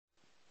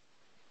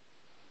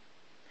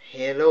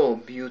Hello,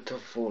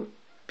 beautiful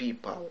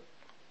people.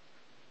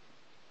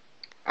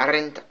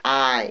 Aren't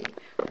I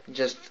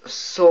just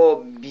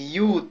so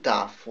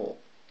beautiful?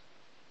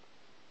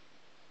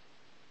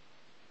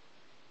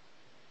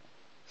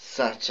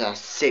 Such a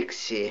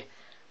sexy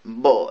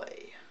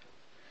boy.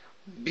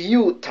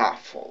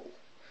 Beautiful.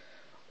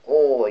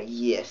 Oh,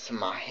 yes,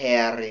 my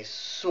hair is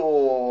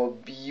so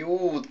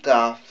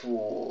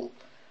beautiful.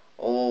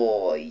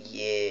 Oh,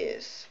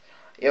 yes.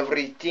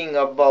 Everything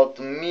about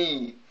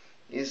me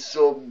is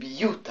so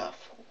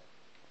beautiful.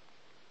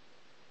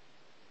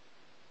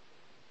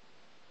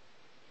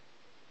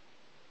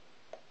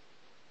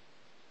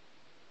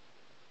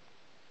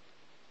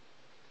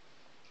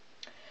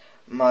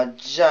 My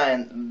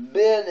giant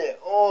belly,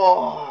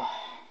 oh,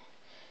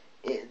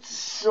 it's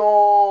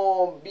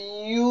so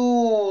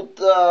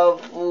beautiful.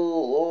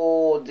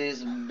 Oh,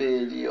 this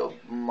belly of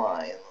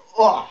mine.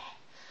 Oh,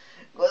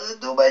 gotta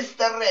do my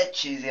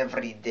stretches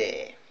every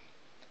day.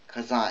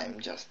 'Cause I'm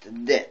just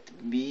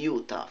that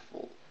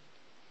beautiful.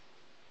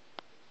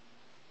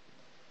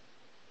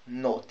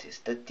 Notice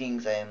the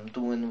things I am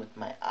doing with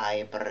my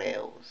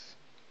eyebrows.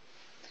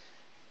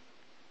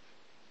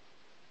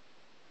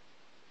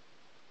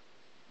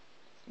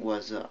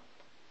 What's up?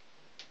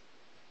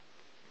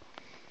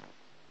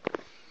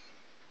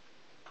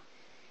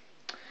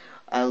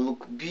 I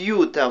look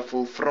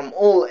beautiful from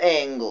all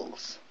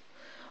angles.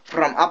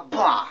 From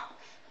above.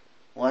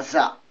 What's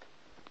up?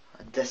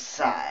 The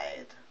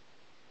side.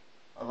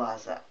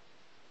 What's up?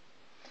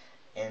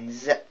 And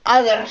the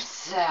other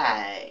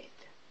side.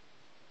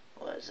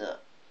 What's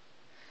up?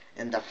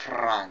 In the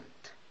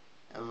front.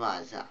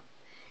 What's up?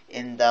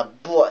 In the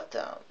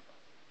bottom.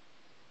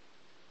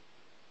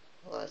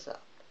 What's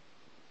up?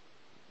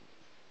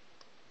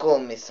 Call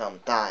me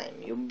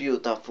sometime, you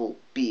beautiful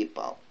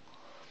people.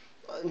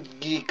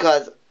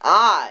 Because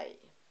I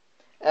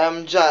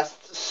am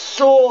just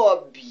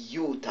so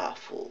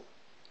beautiful.